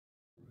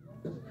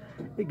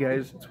Hey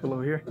guys, it's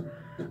Willow here.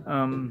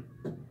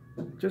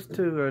 Just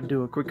to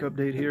do a quick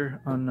update here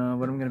on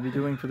what I'm going to be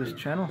doing for this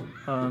channel.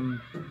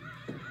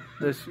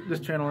 This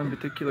channel in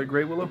particular,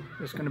 Grey Willow,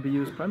 is going to be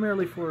used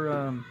primarily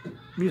for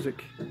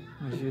music.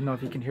 As you know,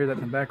 if you can hear that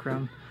in the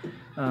background,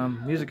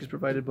 music is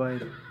provided by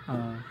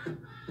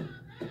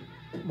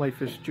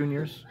Whitefish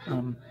Juniors.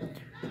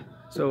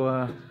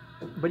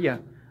 But yeah,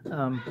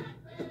 I'm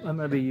going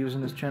to be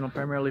using this channel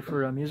primarily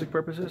for music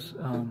purposes,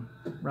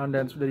 round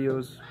dance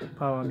videos,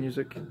 powwow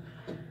music.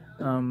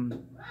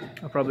 I'm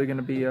probably going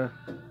to be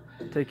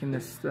taking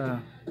this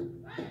to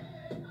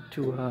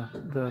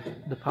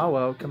the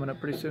powwow coming up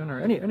pretty soon,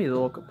 or any of the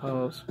local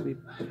powwows. We're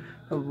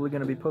probably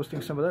going to be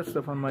posting some of that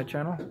stuff on my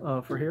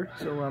channel for here,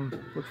 so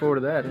look forward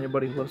to that.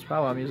 Anybody who loves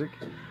powwow music,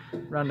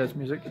 round dance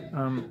music.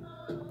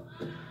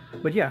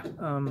 But yeah,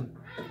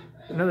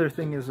 another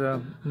thing is,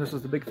 and this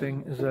is the big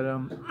thing, is that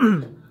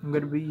I'm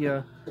going to be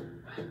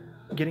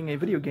getting a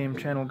video game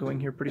channel going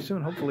here pretty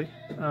soon, hopefully,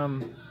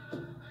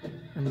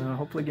 and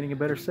hopefully getting a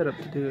better setup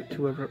to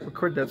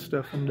record that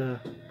stuff and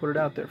put it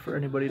out there for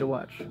anybody to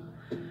watch.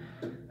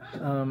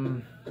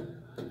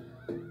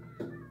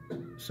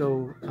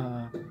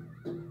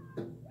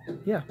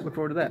 Yeah, look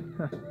forward to that.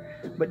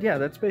 But yeah,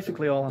 that's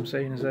basically all I'm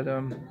saying, is that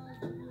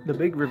the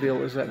big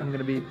reveal is that I'm going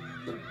to be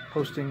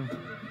posting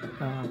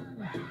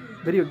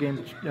video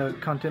game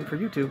content for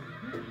YouTube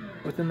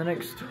within the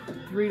next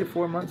 3 to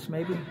 4 months,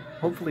 maybe.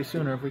 Hopefully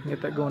sooner. If we can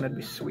get that going, that'd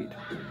be sweet.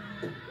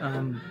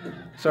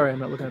 Sorry, I'm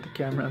not looking at the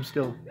camera. I'm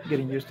still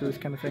getting used to this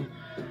kind of thing.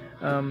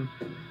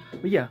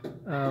 But yeah,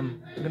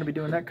 I'm going to be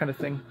doing that kind of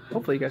thing.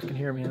 Hopefully you guys can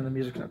hear me and the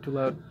music's not too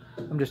loud.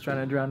 I'm just trying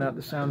to drown out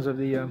the sounds of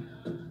the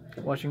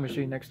washing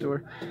machine next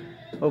door.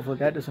 Hopefully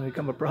that doesn't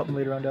become a problem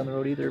later on down the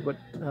road either, but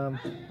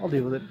I'll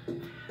deal with it.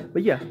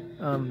 But yeah,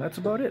 that's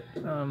about it.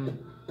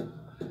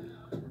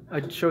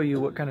 I'd show you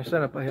what kind of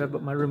setup I have,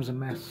 but my room's a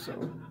mess,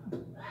 so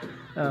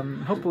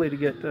hopefully to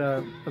get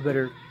a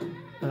better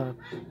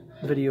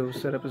video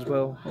setup as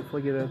well.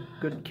 Hopefully get a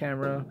good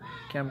camera,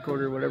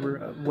 camcorder, whatever,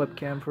 a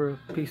webcam for a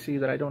PC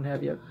that I don't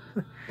have yet.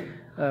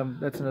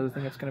 That's another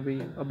thing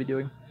I'll be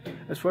doing.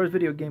 As far as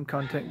video game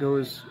content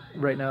goes,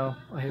 right now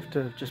I have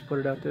to just put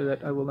it out there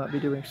that I will not be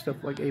doing stuff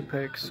like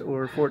Apex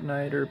or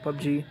Fortnite or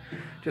PUBG,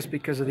 just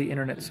because of the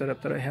internet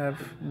setup that I have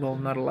will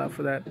not allow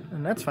for that,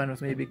 and that's fine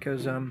with me,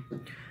 because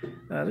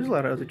there's a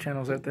lot of other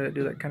channels out there that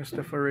do that kind of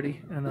stuff already,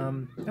 and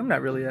I'm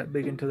not really that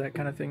big into that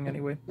kind of thing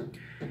anyway.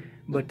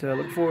 But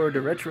look forward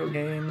to retro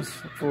games,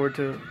 look forward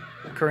to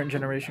current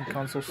generation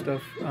console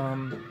stuff,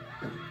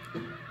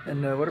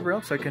 and whatever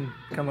else I can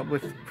come up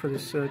with for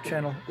this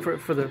channel,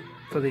 for the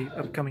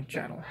upcoming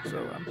channel.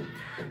 So,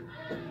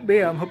 but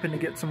yeah, I'm hoping to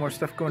get some more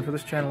stuff going for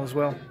this channel as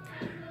well,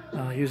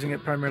 using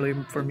it primarily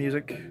for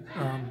music,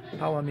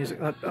 powwow music.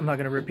 I'm not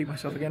going to repeat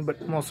myself again,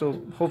 but I'm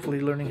also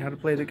hopefully learning how to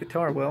play the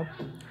guitar well,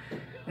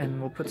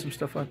 and we'll put some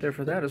stuff out there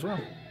for that as well.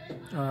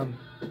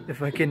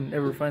 If I can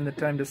ever find the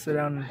time to sit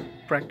down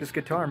and practice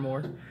guitar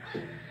more.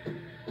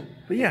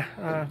 But yeah,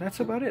 that's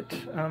about it.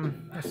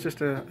 That's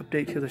just an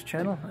update to this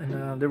channel,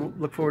 and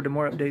look forward to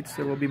more updates.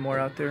 There will be more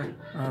out there.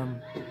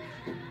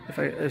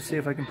 Let's see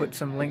if I can put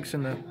some links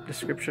in the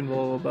description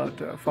below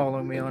about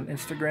following me on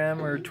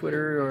Instagram or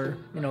Twitter or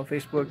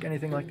Facebook,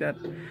 anything like that.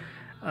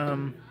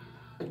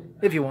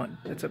 If you want,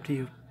 it's up to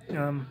you.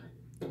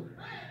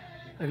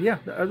 Yeah,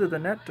 other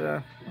than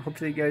that,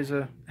 hopefully you guys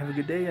have a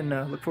good day, and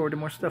look forward to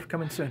more stuff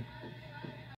coming soon.